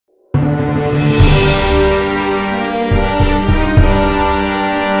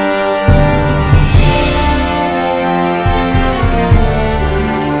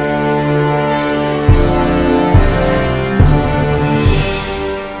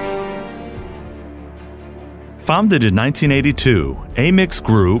Founded in 1982, Aimix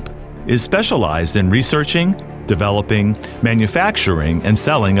Group is specialized in researching, developing, manufacturing, and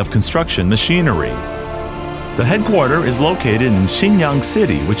selling of construction machinery. The headquarters is located in Xinyang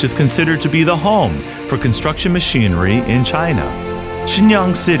City, which is considered to be the home for construction machinery in China.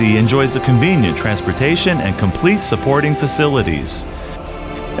 Xinyang City enjoys the convenient transportation and complete supporting facilities.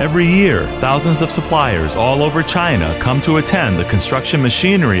 Every year, thousands of suppliers all over China come to attend the construction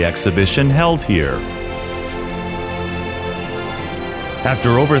machinery exhibition held here.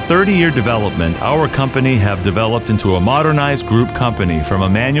 After over 30-year development, our company have developed into a modernized group company from a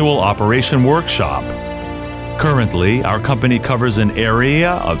manual operation workshop. Currently, our company covers an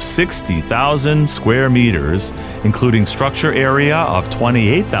area of 60,000 square meters, including structure area of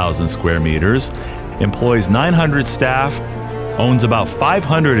 28,000 square meters, employs 900 staff, owns about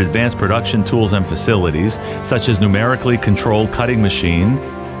 500 advanced production tools and facilities, such as numerically controlled cutting machine,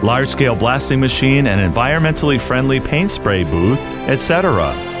 large-scale blasting machine, and environmentally friendly paint spray booth,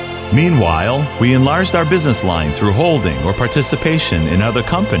 etc. Meanwhile, we enlarged our business line through holding or participation in other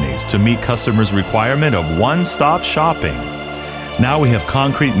companies to meet customers' requirement of one-stop shopping. Now we have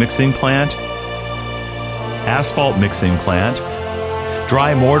concrete mixing plant, asphalt mixing plant,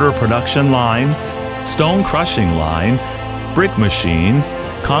 dry mortar production line, stone crushing line, brick machine,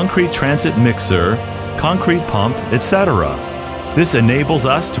 concrete transit mixer, concrete pump, etc. This enables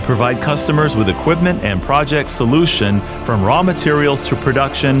us to provide customers with equipment and project solution from raw materials to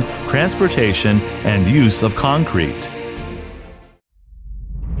production, transportation, and use of concrete.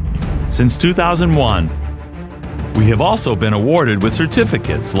 Since 2001, we have also been awarded with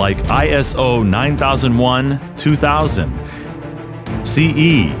certificates like ISO 9001-2000,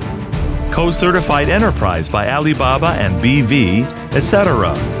 CE, Co-Certified Enterprise by Alibaba and BV,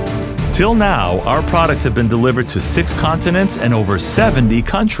 etc. Till now, our products have been delivered to 6 continents and over 70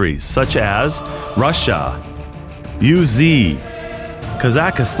 countries, such as Russia, UZ,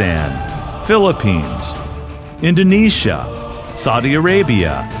 Kazakhstan, Philippines, Indonesia, Saudi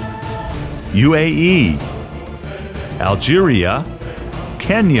Arabia, UAE, Algeria,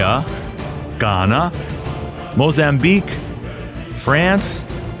 Kenya, Ghana, Mozambique, France,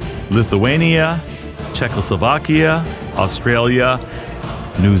 Lithuania, Czechoslovakia, Australia,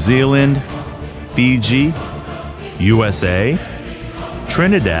 New Zealand, Fiji, USA,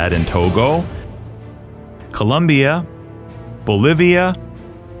 Trinidad and Togo, Colombia, Bolivia,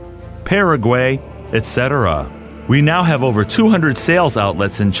 Paraguay, etc. We now have over 200 sales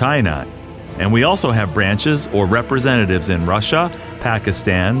outlets in China, and we also have branches or representatives in Russia,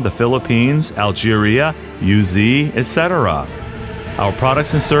 Pakistan, the Philippines, Algeria, UZ, etc. Our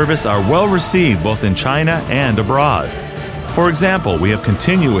products and service are well received both in China and abroad. For example, we have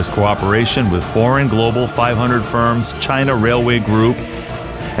continuous cooperation with foreign Global 500 firms, China Railway Group,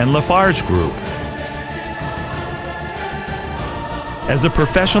 and Lafarge Group. As a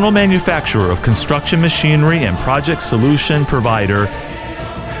professional manufacturer of construction machinery and project solution provider,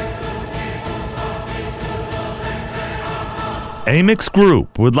 Aimix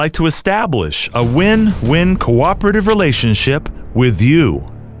Group would like to establish a win-win cooperative relationship with you.